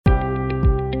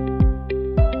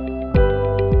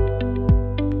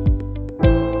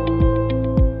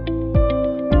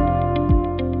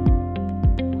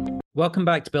Welcome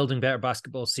back to Building Better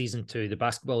Basketball Season 2, the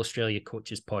Basketball Australia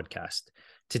Coaches Podcast.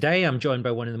 Today, I'm joined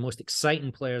by one of the most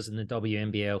exciting players in the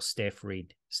WNBL, Steph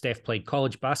Reid. Steph played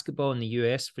college basketball in the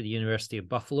US for the University of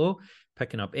Buffalo,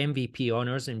 picking up MVP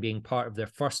honours and being part of their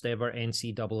first ever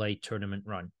NCAA tournament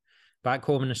run. Back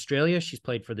home in Australia, she's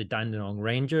played for the Dandenong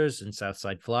Rangers and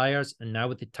Southside Flyers, and now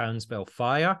with the Townsville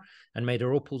Fire, and made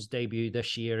her Opals debut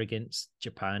this year against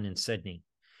Japan in Sydney.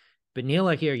 But Neil,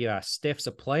 I hear you ask, Steph's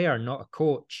a player, not a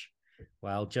coach.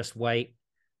 Well, just wait.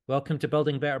 Welcome to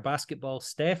Building Better Basketball.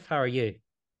 Steph, how are you?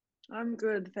 I'm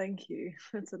good, thank you.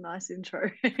 That's a nice intro.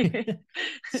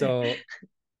 So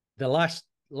the last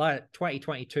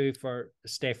 2022 for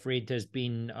Steph Reid has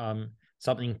been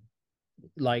something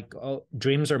like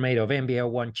dreams are made of. NBL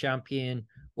 1 champion,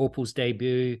 Opals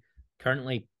debut.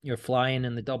 Currently, you're flying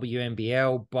in the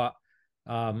WNBL, but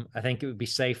I think it would be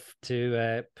safe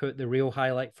to put the real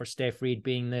highlight for Steph Reid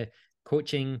being the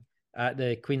coaching at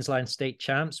the Queensland State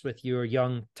Champs with your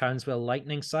young Townsville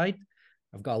Lightning side.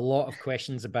 I've got a lot of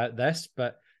questions about this,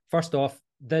 but first off,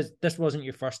 this wasn't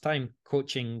your first time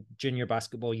coaching junior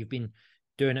basketball. You've been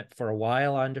doing it for a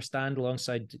while, I understand,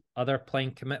 alongside other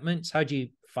playing commitments. How do you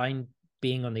find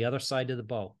being on the other side of the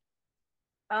ball?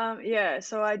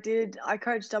 So I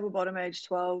coached double bottom age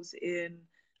 12s in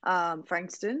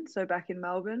Frankston, so back in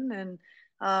Melbourne, and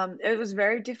it was a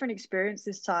very different experience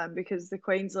this time because the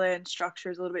Queensland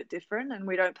structure is a little bit different and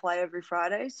we don't play every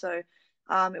Friday. So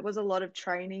it was a lot of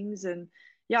trainings, and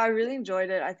yeah, I really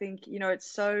enjoyed it. I think,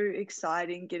 it's so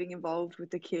exciting getting involved with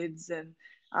the kids and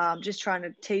just trying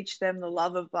to teach them the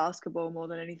love of basketball more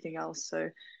than anything else.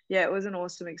 So yeah, it was an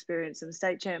awesome experience, and the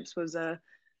state champs was a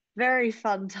very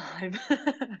fun time.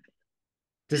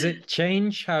 Does it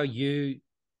change how you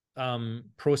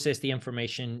process the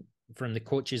information from the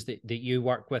coaches that you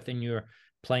work with in your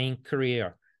playing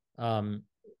career, um,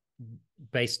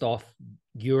 based off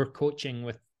your coaching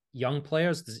with young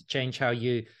players? Does it change how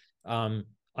you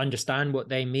understand what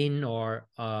they mean or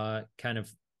kind of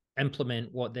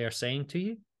implement what they're saying to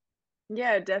you?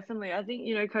 Yeah, definitely. I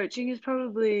think, coaching is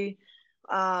probably,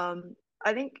 I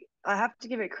think I have to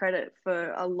give it credit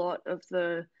for a lot of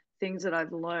the things that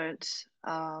I've learnt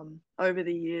over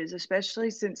the years, especially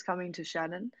since coming to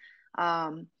Shannon.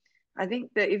 Um, I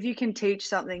think that if you can teach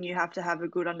something, you have to have a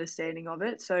good understanding of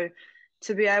it. So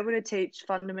to be able to teach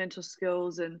fundamental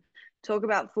skills and talk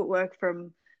about footwork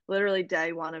from literally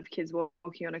day one of kids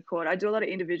walking on a court. I do a lot of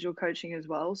individual coaching as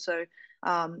well. So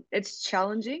it's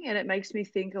challenging and it makes me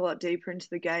think a lot deeper into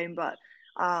the game. But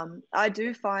I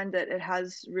do find that it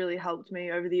has really helped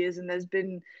me over the years. And there's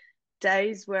been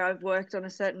days where I've worked on a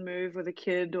certain move with a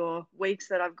kid or weeks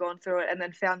that I've gone through it and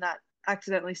then found that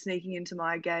accidentally sneaking into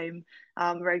my game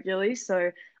regularly. So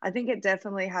I think it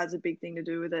definitely has a big thing to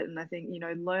do with it. And I think,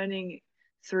 learning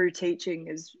through teaching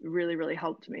has really, really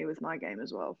helped me with my game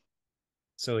as well.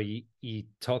 So you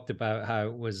talked about how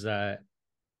it was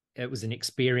an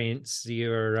experience.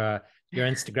 Your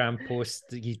Instagram post,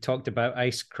 you talked about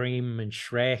ice cream and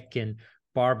Shrek and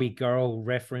Barbie girl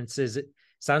references. It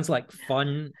sounds like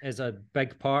fun is a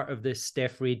big part of this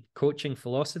Steph Reid coaching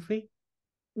philosophy.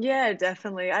 Yeah,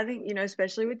 definitely. I think,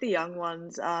 especially with the young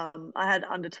ones, I had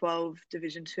under 12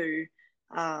 Division Two.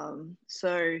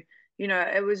 So,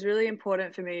 it was really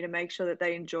important for me to make sure that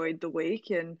they enjoyed the week.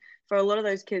 And for a lot of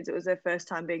those kids, it was their first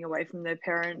time being away from their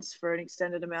parents for an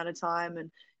extended amount of time. And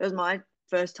it was my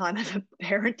first time ever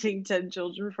parenting 10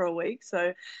 children for a week.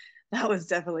 So that was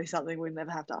definitely something we'd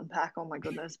never have to unpack. Oh my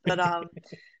goodness. But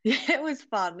yeah, it was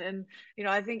fun. And,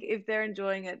 I think if they're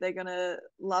enjoying it, they're gonna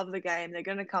love the game. They're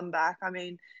gonna come back. I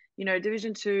mean,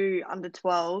 Division Two under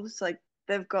 12s, like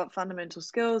they've got fundamental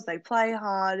skills, they play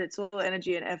hard, it's all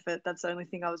energy and effort. That's the only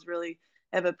thing I was really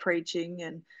ever preaching.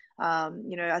 And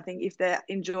I think if they're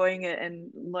enjoying it and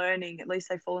learning, at least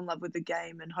they fall in love with the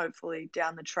game, and hopefully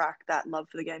down the track that love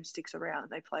for the game sticks around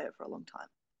and they play it for a long time.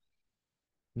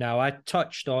 Now, I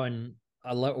touched on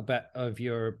a little bit of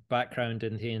your background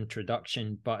in the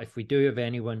introduction, but if we do have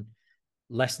anyone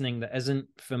listening that isn't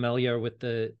familiar with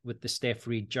the Steph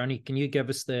Reid journey, can you give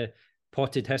us the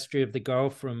potted history of the girl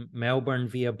from Melbourne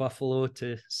via Buffalo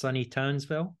to sunny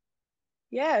Townsville?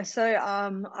 Yeah, so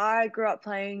I grew up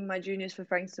playing my juniors for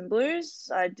Frankston Blues.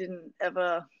 I didn't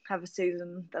ever have a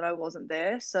season that I wasn't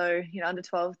there. So, under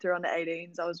 12 through under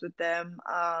 18s, I was with them.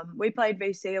 We played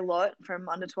VC a lot from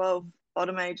under 12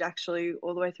 bottom age, actually,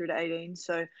 all the way through to 18.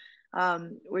 So,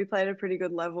 we played a pretty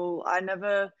good level. I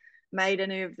never made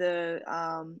any of the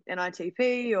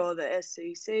NITP or the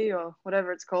SCC or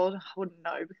whatever it's called. I wouldn't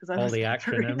know because I All was the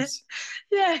never in it. acronyms.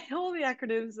 Yeah, all the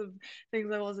acronyms of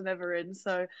things I wasn't ever in.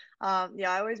 So,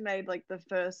 yeah, I always made like the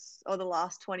first or the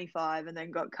last 25 and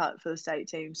then got cut for the state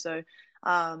team. So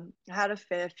I had a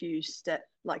fair few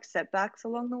setbacks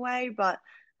along the way, but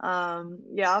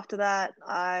yeah, after that,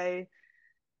 I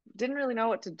didn't really know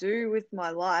what to do with my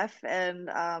life, and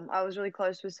I was really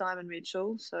close with Simon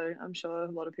Mitchell, so I'm sure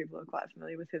a lot of people are quite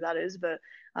familiar with who that is, but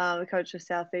the coach of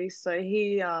Southeast. So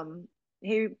he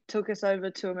took us over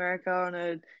to America on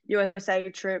a USA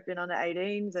trip in under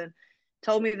 18s and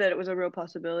told me that it was a real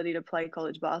possibility to play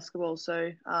college basketball.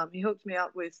 So he hooked me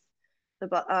up with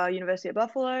the University of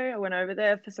Buffalo. I went over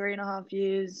there for 3.5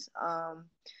 years.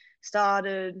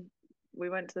 Started, we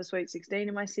went to the Sweet 16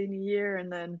 in my senior year,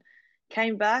 and then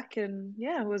came back and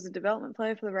yeah, was a development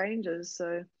player for the Rangers.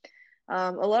 So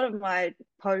a lot of my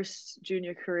post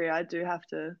junior career, I do have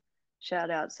to shout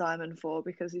out Simon for,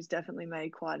 because he's definitely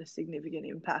made quite a significant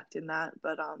impact in that.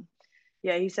 But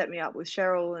yeah, he set me up with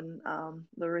Cheryl and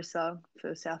Larissa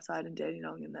for Southside and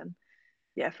Dandenong, and then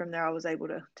yeah, from there I was able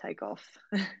to take off.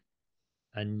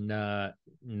 And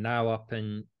now up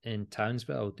in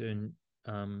Townsville doing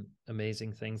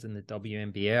amazing things in the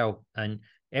WNBL. And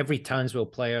every Townsville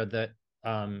player that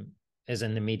is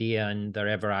in the media and they're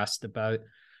ever asked about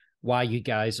why you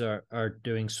guys are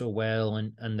doing so well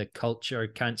and the culture,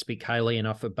 can't speak highly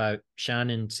enough about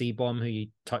Shannon Seabohm, who you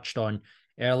touched on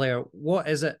earlier. What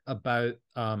is it about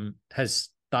his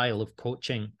style of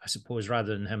coaching, I suppose,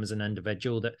 rather than him as an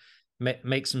individual, that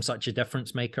makes him such a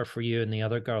difference maker for you and the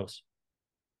other girls?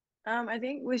 I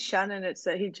think with Shannon, it's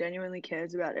that he genuinely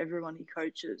cares about everyone he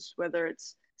coaches, whether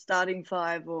it's starting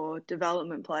five or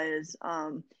development players.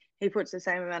 He puts the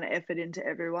same amount of effort into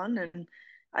everyone, and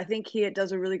I think he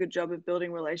does a really good job of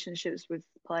building relationships with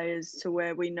players to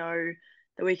where we know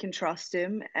that we can trust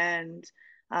him. And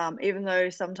even though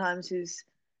sometimes he's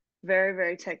very,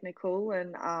 very technical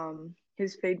and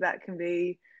his feedback can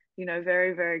be,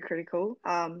 very, very critical,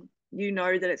 you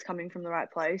know that it's coming from the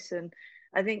right place. And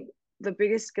I think the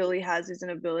biggest skill he has is an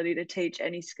ability to teach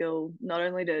any skill, not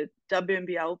only to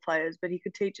WNBL players, but he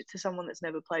could teach it to someone that's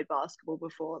never played basketball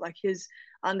before. Like his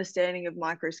understanding of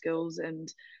micro skills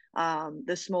and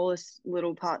the smallest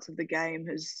little parts of the game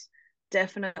has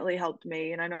definitely helped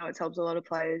me. And I know it's helped a lot of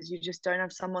players. You just don't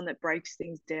have someone that breaks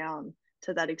things down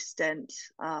to that extent.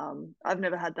 I've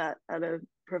never had that at a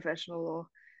professional or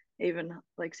even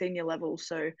like senior level.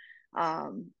 So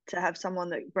to have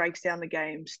someone that breaks down the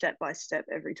game step by step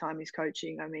every time he's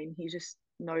coaching, I mean, he just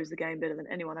knows the game better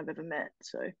than anyone I've ever met.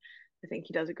 So I think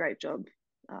he does a great job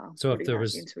So putting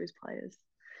that into his players.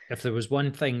 if there was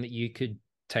one thing that you could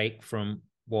take from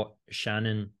what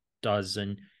Shannon does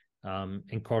and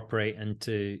incorporate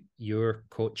into your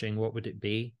coaching, what would it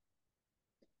be?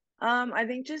 I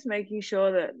think just making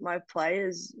sure that my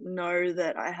players know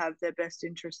that I have their best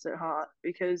interests at heart,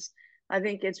 because I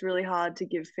think it's really hard to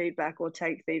give feedback or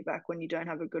take feedback when you don't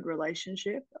have a good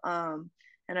relationship. And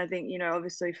I think,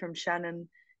 obviously from Shannon,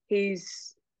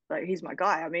 he's he's my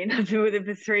guy. I mean, I've been with him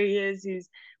for 3 years.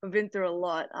 We've been through a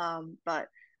lot. But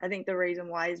I think the reason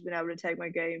why he's been able to take my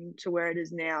game to where it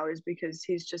is now is because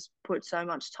he's just put so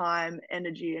much time,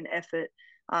 energy, and effort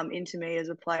into me as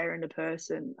a player and a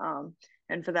person.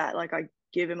 And for that, like I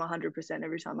give him 100%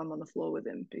 every time I'm on the floor with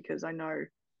him, because I know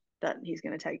that he's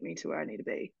going to take me to where I need to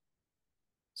be.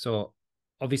 So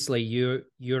obviously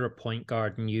you're a point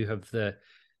guard and you have the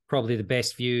probably the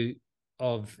best view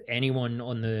of anyone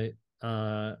on the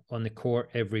court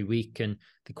every week, and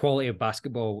the quality of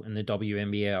basketball in the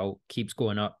WNBL keeps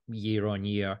going up year on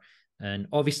year, and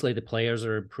obviously the players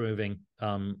are improving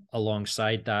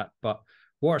alongside that. But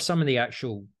what are some of the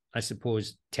actual, I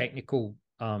suppose, technical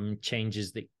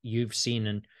changes that you've seen,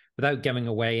 and without giving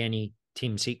away any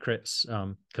team secrets,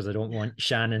 because I don't want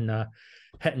Shannon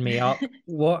hitting me up,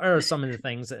 what are some of the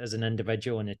things that as an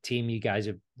individual and a team you guys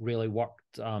have really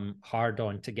worked hard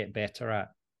on to get better at?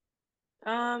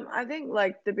 I think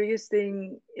like the biggest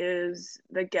thing is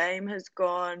the game has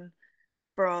gone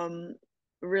from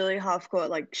really half court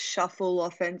like shuffle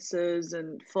offenses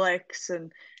and flex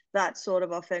and that sort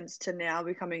of offense to now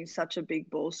becoming such a big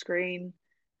ball screen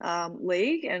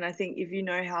league. And I think if you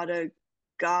know how to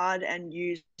guard and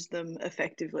use them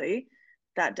effectively,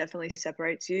 that definitely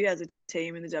separates you as a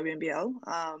team in the WNBL.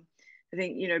 I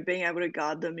think, being able to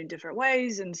guard them in different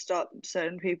ways and stop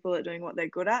certain people at doing what they're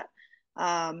good at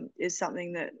is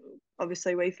something that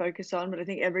obviously we focus on, but I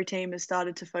think every team has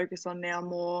started to focus on now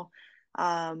more.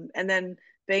 And then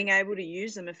being able to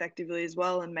use them effectively as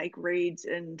well and make reads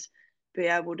and be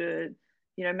able to,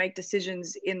 make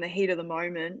decisions in the heat of the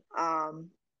moment,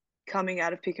 coming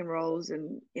out of pick and rolls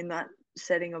and in that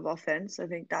setting of offense. I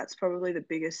think that's probably the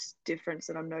biggest difference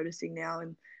that I'm noticing now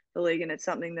in the league. And it's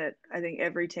something that I think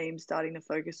every team's starting to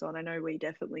focus on. I know we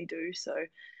definitely do. So,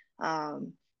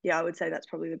 yeah, I would say that's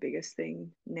probably the biggest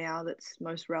thing now that's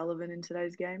most relevant in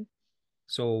today's game.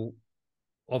 So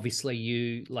obviously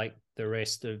you, like the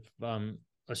rest of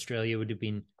Australia, would have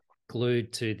been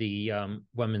glued to the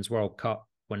Women's World Cup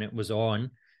when it was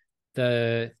on.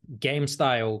 The game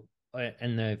style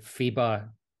in the FIBA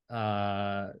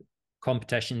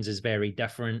competitions is very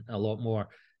different, a lot more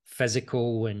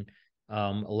physical, and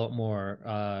a lot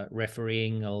more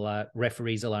refereeing,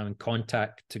 referees allowing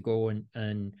contact to go,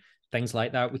 and things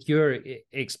like that. With your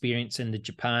experience in the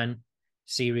Japan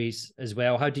series as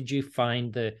well, how did you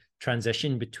find the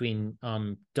transition between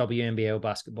WNBL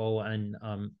basketball and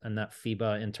that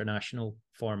FIBA international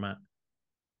format?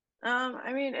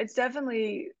 I mean, it's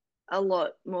definitely a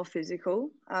lot more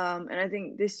physical. And I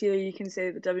think this year you can see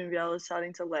the WNBL is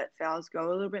starting to let fouls go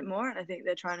a little bit more. And I think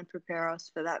they're trying to prepare us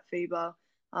for that FIBA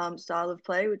style of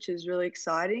play, which is really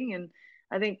exciting. And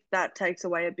I think that takes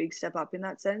away a big step up in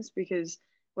that sense, because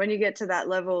when you get to that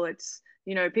level, it's,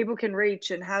 people can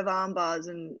reach and have arm bars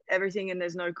and everything, and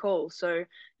there's no call. So,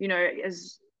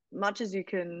 as much as you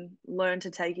can learn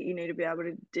to take it, you need to be able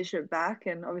to dish it back,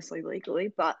 and obviously legally.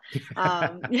 But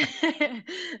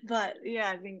but yeah,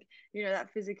 I think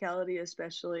that physicality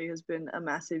especially has been a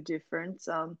massive difference.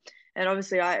 And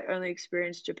obviously I only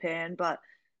experienced Japan, but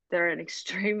they're an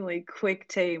extremely quick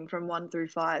team from 1 through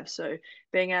 5. So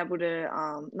being able to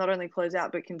not only close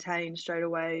out but contain straight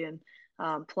away and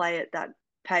play at that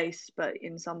pace, but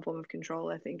in some form of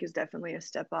control, I think is definitely a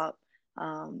step up.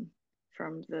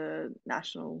 From the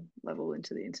national level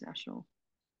into the international.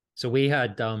 So we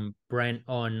had Brent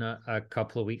on a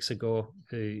couple of weeks ago,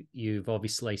 who you've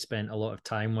obviously spent a lot of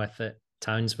time with at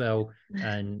Townsville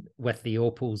and with the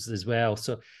Opals as well.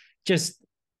 So just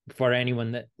for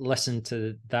anyone that listened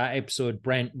to that episode,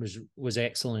 Brent was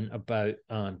excellent about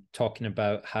talking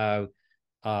about how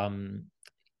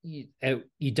you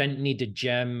didn't need a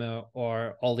gym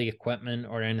or all the equipment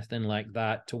or anything like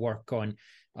that to work on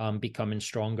becoming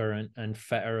stronger and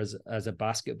fitter as a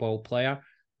basketball player.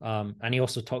 And he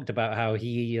also talked about how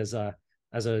he, as a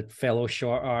fellow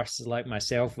short arse like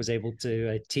myself, was able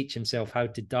to teach himself how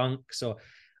to dunk. So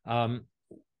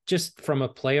just from a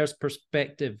player's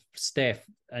perspective, Steph,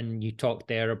 and you talked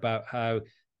there about how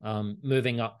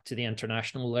moving up to the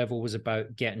international level was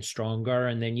about getting stronger.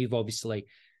 And then you've obviously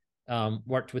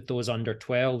worked with those under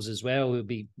 12s as well, who'll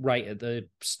be right at the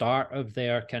start of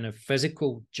their kind of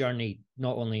physical journey,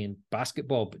 not only in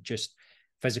basketball, but just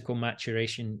physical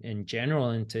maturation in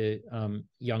general into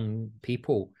young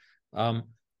people.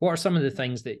 What are some of the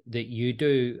things that you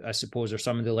do, I suppose, or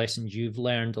some of the lessons you've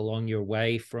learned along your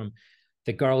way from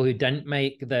the girl who didn't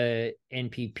make the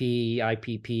NPP,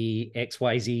 IPP,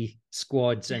 XYZ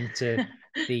squads into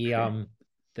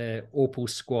the Opal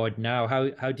squad now?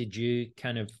 How did you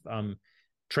kind of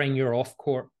train your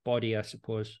off-court body, I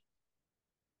suppose?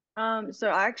 So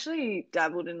I actually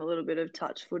dabbled in a little bit of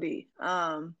touch footy.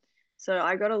 So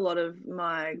I got a lot of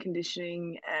my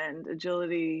conditioning and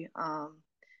agility,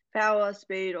 power,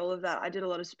 speed, all of that. I did a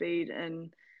lot of speed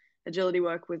and agility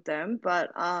work with them.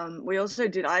 But we also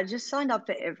I just signed up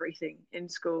for everything in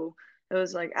school. It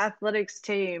was like athletics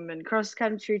team and cross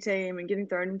country team and getting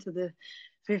thrown into the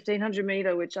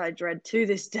 1500-meter, which I dread to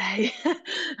this day.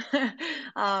 But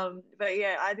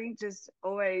yeah, I think just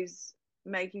always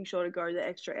making sure to go the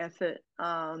extra effort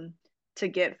to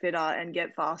get fitter and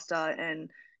get faster. And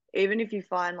even if you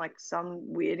find like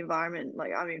some weird environment,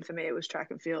 like, I mean, for me, it was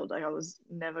track and field. Like, I was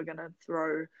never going to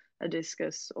throw a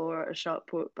discus or a shot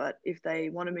put, but if they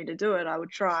wanted me to do it, I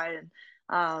would try.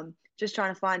 And just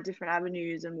trying to find different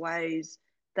avenues and ways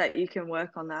that you can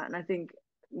work on that. And I think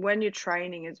when you're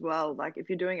training as well, like if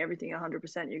you're doing everything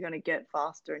 100%, you're going to get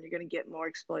faster and you're going to get more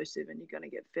explosive and you're going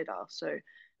to get fitter. So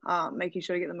making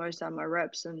sure to get the most out of my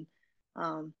reps and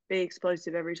be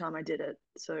explosive every time I did it,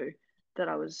 so that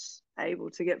I was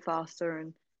able to get faster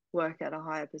and work at a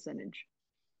higher percentage.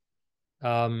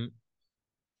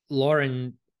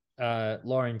 Lauren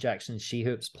Jackson's She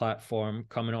Hoops platform,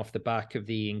 coming off the back of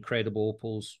the incredible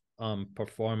Opals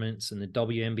performance and the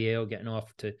WNBL getting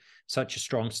off to such a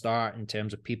strong start in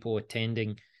terms of people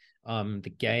attending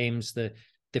the games, the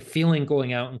feeling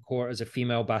going out in court as a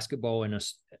female basketballer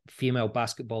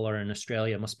in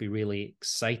Australia must be really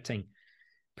exciting.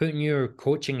 Putting your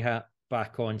coaching hat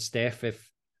back on, Steph, if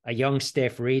a young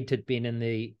Steph Reid had been in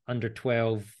the under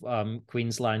 12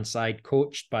 Queensland side,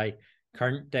 coached by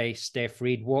current day Steph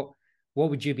Reid, what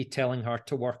would you be telling her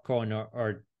to work on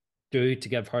or do to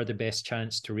give her the best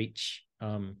chance to reach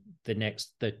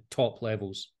the top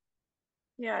levels?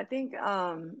 Yeah, I think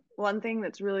one thing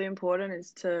that's really important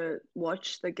is to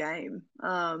watch the game.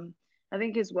 I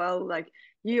think as well, like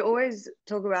you always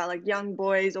talk about like young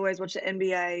boys always watch the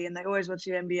NBA and they always watch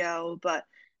the NBL, but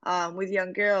with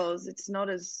young girls, it's not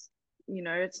as,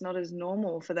 it's not as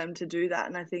normal for them to do that.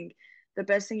 And I think the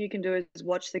best thing you can do is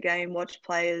watch the game, watch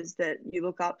players that you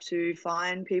look up to,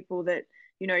 find people that,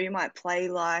 you might play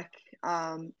like,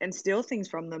 and steal things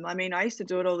from them. I mean, I used to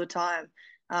do it all the time.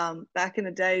 Back in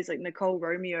the days, like Nicole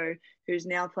Romeo, who's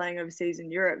now playing overseas in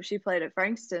Europe, she played at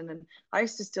Frankston, and I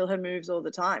used to steal her moves all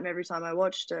the time every time I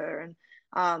watched her. And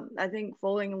I think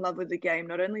falling in love with the game,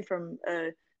 not only from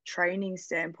a training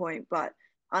standpoint, but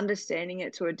understanding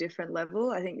it to a different level.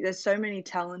 I think there's so many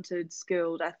talented,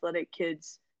 skilled, athletic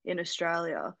kids in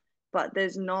Australia, but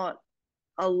there's not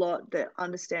a lot that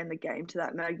understand the game to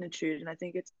that magnitude. And I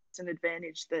think it's an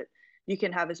advantage that you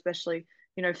can have, especially,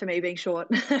 for me being short.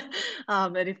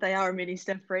 And if they are a mini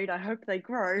Steph Reid, I hope they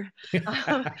grow.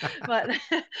 But,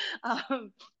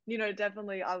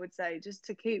 definitely I would say just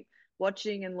to keep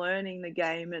watching and learning the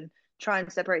game and try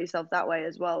and separate yourself that way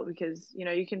as well, because,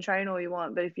 you can train all you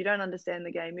want, but if you don't understand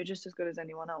the game, you're just as good as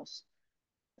anyone else.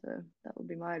 So that would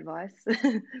be my advice.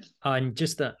 And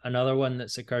just another one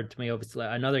that's occurred to me, obviously,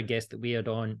 another guest that we had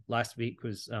on last week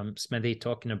was Smithy,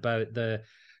 talking about the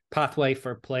pathway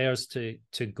for players to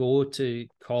go to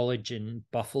college in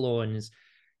Buffalo, and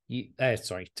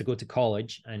to go to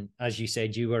college. And as you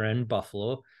said, you were in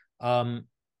Buffalo.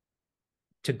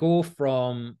 To go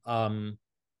from,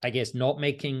 I guess, not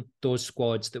making those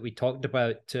squads that we talked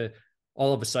about to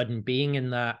all of a sudden being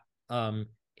in that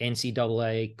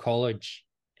NCAA college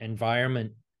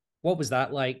environment. What was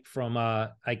that like from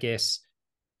a, I guess,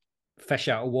 fish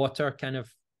out of water kind of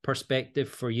perspective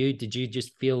for you? Did you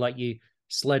just feel like you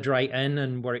slid right in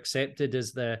and were accepted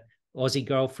as the Aussie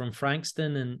girl from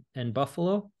Frankston in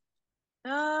Buffalo?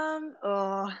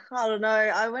 I don't know.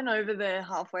 I went over there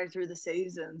halfway through the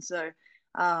season, so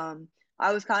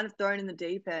I was kind of thrown in the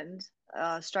deep end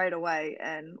straight away,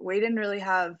 and we didn't really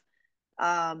have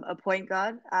a point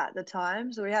guard at the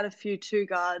time. So we had a few two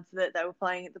guards that they were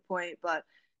playing at the point. But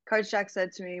Coach Jack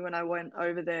said to me when I went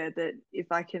over there that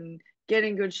if I can get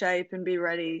in good shape and be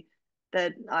ready,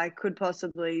 that I could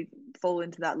possibly fall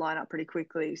into that lineup pretty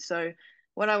quickly. So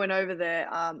when I went over there,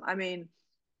 I mean,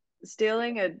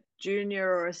 stealing a junior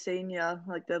or a senior,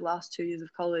 like the last 2 years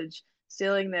of college,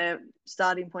 stealing their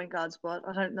starting point guard spot,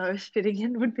 I don't know if fitting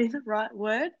in would be the right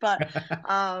word, but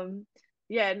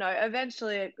yeah, no,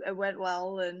 eventually it went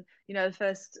well. And, the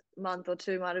first month or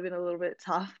two might have been a little bit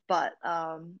tough, but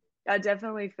I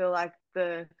definitely feel like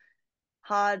the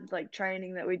hard like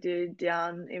training that we did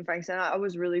down in Frankston, I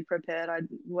was really prepared. I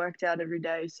worked out every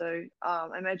day. So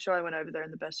I made sure I went over there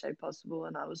in the best shape possible.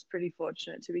 And I was pretty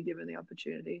fortunate to be given the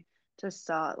opportunity to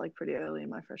start like pretty early in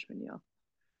my freshman year.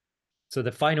 So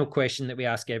the final question that we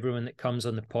ask everyone that comes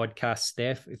on the podcast,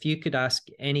 Steph, if you could ask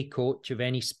any coach of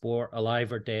any sport,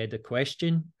 alive or dead, a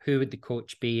question, who would the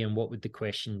coach be and what would the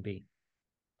question be?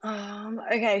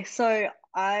 Okay, so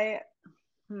I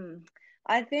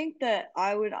think that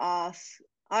I would want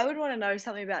to know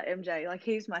something about MJ. Like,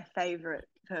 he's my favorite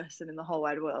person in the whole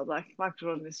wide world. Like, Michael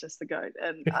Jordan is just the GOAT,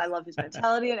 and I love his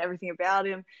mentality and everything about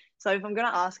him. So if I'm going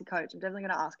to ask a coach, I'm definitely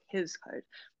going to ask his coach.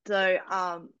 So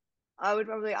I would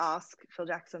probably ask Phil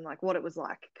Jackson, like, what it was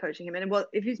like coaching him, and what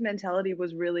if his mentality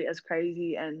was really as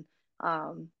crazy and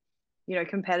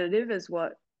competitive as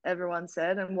what everyone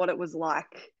said, and what it was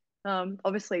like.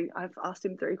 Obviously I've asked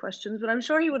him 3 questions, but I'm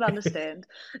sure he would understand.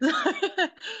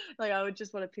 Like, I would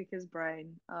just want to pick his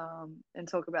brain and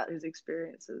talk about his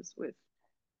experiences with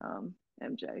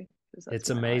MJ.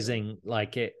 It's amazing,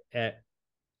 like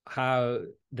how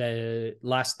the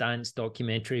Last Dance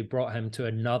documentary brought him to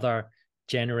another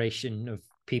generation of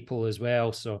people as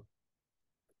well. So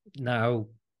now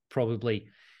probably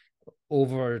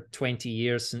over 20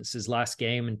 years since his last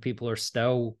game, and people are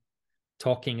still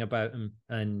talking about him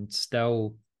and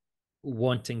still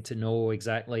wanting to know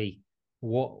exactly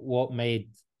what made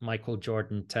Michael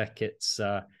Jordan tick.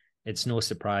 It's no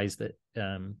surprise that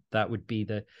that would be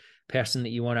the person that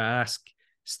you want to ask.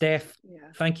 Steph,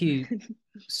 thank you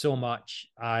so much.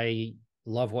 I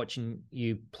love watching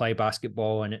you play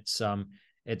basketball, and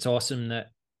it's awesome that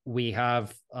we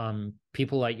have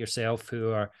people like yourself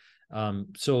who are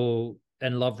so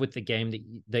in love with the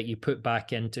game that you put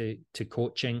back into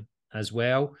coaching as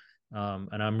well.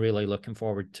 And I'm really looking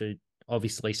forward to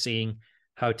obviously seeing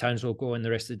how Townsville go in the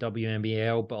rest of the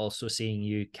WNBL, but also seeing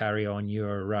you carry on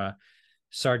your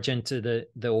surge into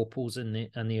the Opals and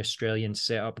the Australian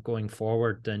setup going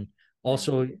forward. And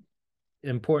also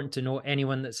important to know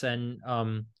anyone that's in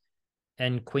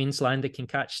Queensland that can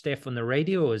catch Steph on the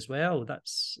radio as well.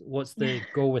 What's the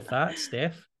goal with that,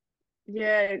 Steph?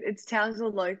 Yeah, it's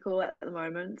Townsville local at the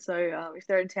moment. So if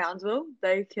they're in Townsville,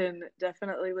 they can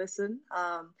definitely listen.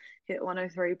 Hit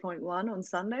 103.1 on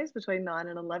Sundays between 9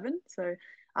 and 11. So,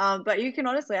 but you can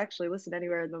honestly actually listen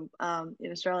anywhere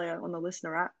in Australia on the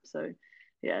Listener app. So,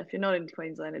 yeah, if you're not in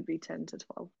Queensland, it'd be 10 to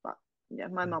 12. But yeah,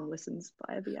 my mum listens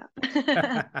via the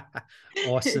app.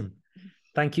 Awesome.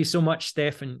 Thank you so much,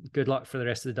 Steph, and good luck for the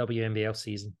rest of the WNBL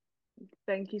season.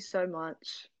 Thank you so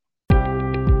much.